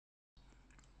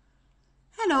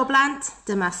Helo blant,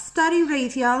 dyma stori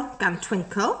wreiddiol gan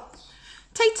Twinkl.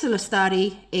 Teitl y stori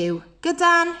yw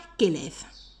Gyda'n Gilydd.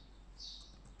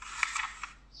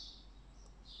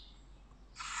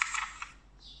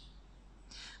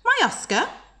 Mae Oscar,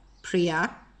 Pryia,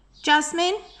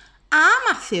 Jasmin a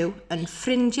Mathew yn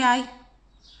ffrindiau,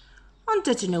 ond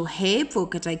dydyn nhw heb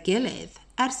fod gyda'i gilydd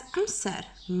ers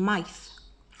amser maith.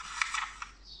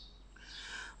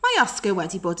 Mae Oscar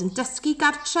wedi bod yn dysgu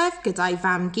gartref gyda'i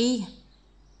fam-gu.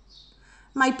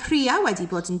 Mae Pryia wedi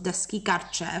bod yn dysgu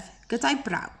gartref gyda'i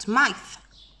brawd maith.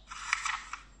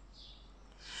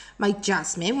 Mae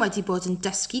Jasmin wedi bod yn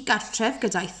dysgu gartref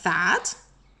gyda'i thad,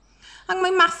 ac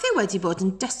mae Mathew wedi bod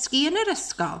yn dysgu yn yr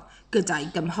ysgol gyda'i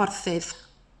gymhorthydd.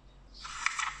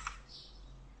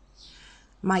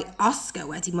 Mae Oscar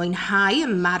wedi mwynhau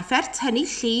ymarfer tynnu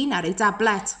llun ar ei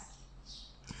dablet.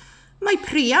 Mae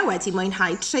Pryia wedi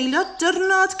mwynhau treulio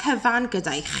diwrnod cyfan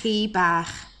gyda'i chi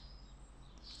bach.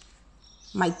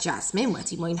 Mae Jasmin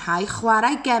wedi mwynhau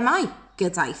chwarae gemau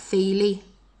gyda'i theulu.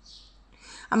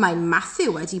 A mae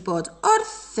Mathew wedi bod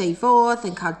wrth ei fodd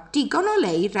yn cael digon o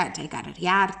le i redeg ar yr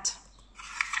iard.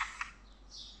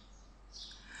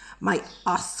 Mae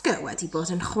Oscar wedi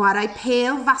bod yn chwarae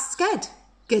pêl fasged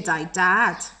gyda'i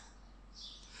dad.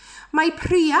 Mae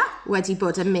Pryia wedi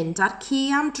bod yn mynd ar ci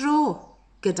am dro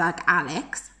gydag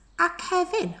Alex a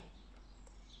Kevin.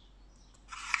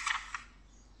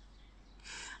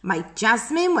 Mae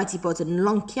Jasmin wedi bod yn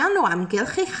loncian o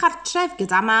amgylch ei chartref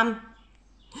gyda mam.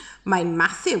 Mae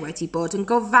Mathew wedi bod yn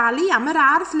gofalu am yr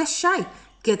ardd lysiau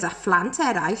gyda phlant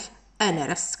eraill yn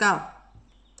yr ysgol.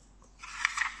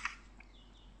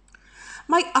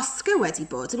 Mae Oscar wedi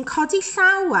bod yn codi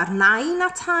llaw ar nain a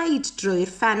taid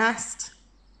drwy'r ffenest.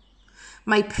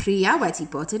 Mae Pryia wedi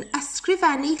bod yn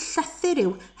ysgrifennu llythyr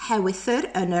i'w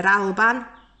hewythr yn yr Alban.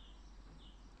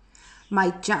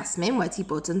 Mae Jasmin wedi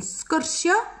bod yn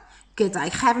sgwrsio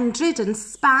gyda'i chefndryd yn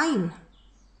Sbaen.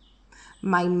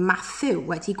 Mae Mathew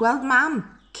wedi gweld mam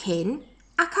cyn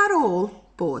ac ar ôl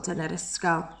bod yn yr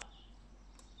ysgol.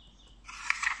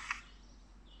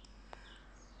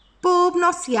 Bob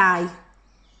nos Iau,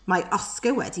 mae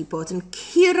Oscar wedi bod yn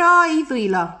curo ei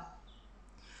ddwylo.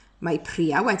 Mae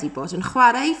Pryia wedi bod yn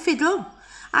chwarae ffidl,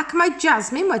 ac mae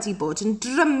Jasmin wedi bod yn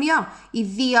drymio i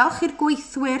ddiolch i'r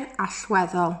gweithwyr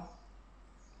allweddol.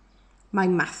 Mae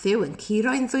Mathew yn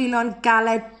curo'n ddwylo'n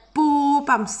galed bob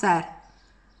amser.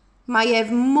 Mae ef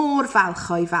mor falch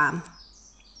o'i fam.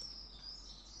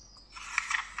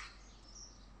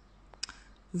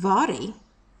 Fory,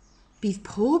 bydd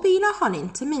pob un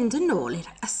ohonynt yn mynd yn ôl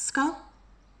i'r ysgol.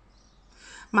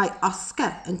 Mae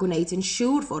Oscar yn gwneud yn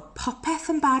siŵr fod popeth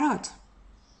yn barod.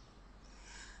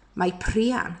 Mae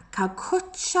Pryia'n cael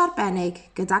cwtsh arbennig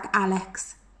gydag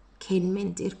Alex cyn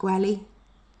mynd i'r gwely.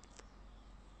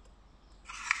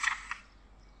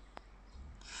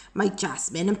 Mae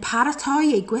Jasmin yn paratoi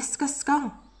ei gwisg ysgol.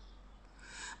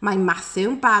 Mae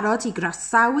Mathew yn barod i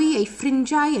groesawu ei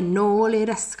ffrindiau yn ôl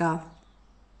i'r ysgol.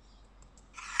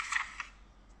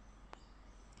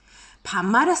 Pan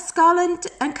mae'r ysgol yn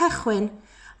cychwyn,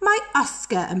 mae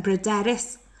Oscar yn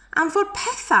bryderus am fod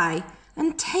pethau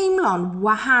yn teimlo'n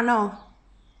wahanol.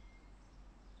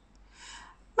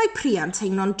 Mae Pryia'n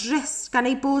teimlo'n drist gan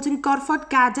ei bod yn gorfod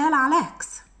gadael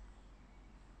Alex.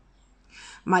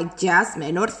 Mae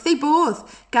Jasmin wrth ei bodd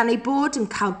gan ei bod yn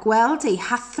cael gweld ei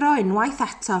hathro unwaith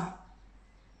eto.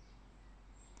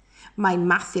 Mae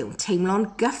Mathew'n teimlo'n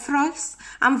gyffrous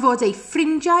am fod ei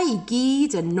ffrindiau i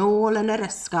gyd yn ôl yn yr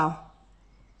ysgol.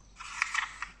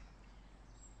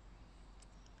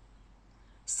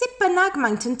 Sut bynnag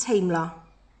maent yn teimlo,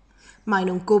 maen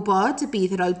nhw'n gwybod y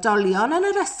bydd yr oedolion yn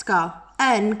yr ysgol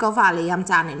yn gofalu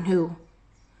amdanyn nhw.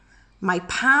 Mae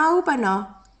pawb yno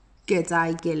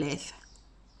gyda'i gilydd.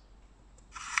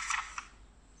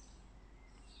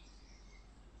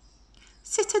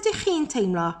 Sut ydych chi'n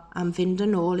teimlo am fynd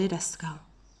yn ôl i'r ysgol?